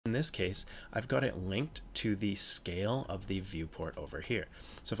In this case, I've got it linked to the scale of the viewport over here.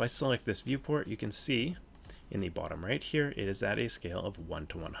 So if I select this viewport, you can see in the bottom right here, it is at a scale of 1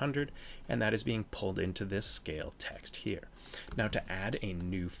 to 100, and that is being pulled into this scale text here. Now to add a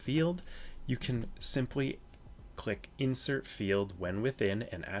new field, you can simply click Insert Field when within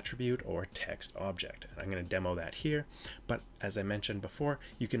an attribute or text object. And I'm going to demo that here, but as I mentioned before,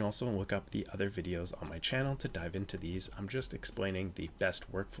 you can also look up the other videos on my channel to dive into these. I'm just explaining the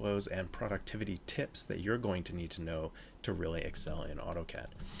best workflows and productivity tips that you're going to need to know to really excel in AutoCAD.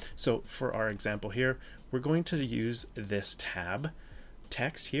 So for our example here, we're going to use this tab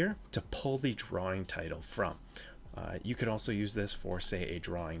text here to pull the drawing title from. You could also use this for, say, a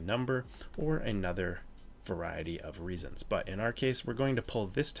drawing number or another variety of reasons, but in our case we're going to pull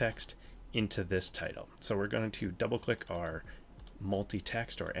this text into this title. So we're going to double click our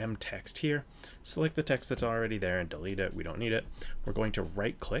multi-text or M text here, select the text that's already there and delete it, we don't need it. We're going to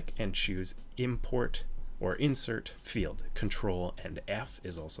right click and choose import or insert field. Control and F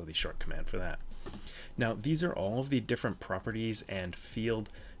is also the short command for that. Now these are all of the different properties and field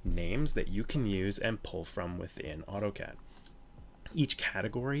names that you can use and pull from within AutoCAD. Each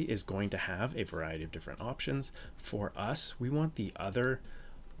category is going to have a variety of different options. For us, we want the other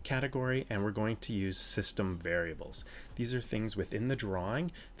category, and we're going to use system variables. These are things within the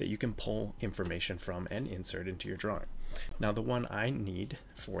drawing that you can pull information from and insert into your drawing. Now the one I need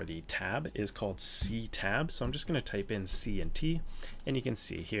for the tab is called C tab, so I'm just going to type in C and T, and you can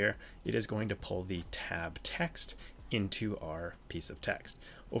see here it is going to pull the tab text into our piece of text.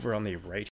 Over on the right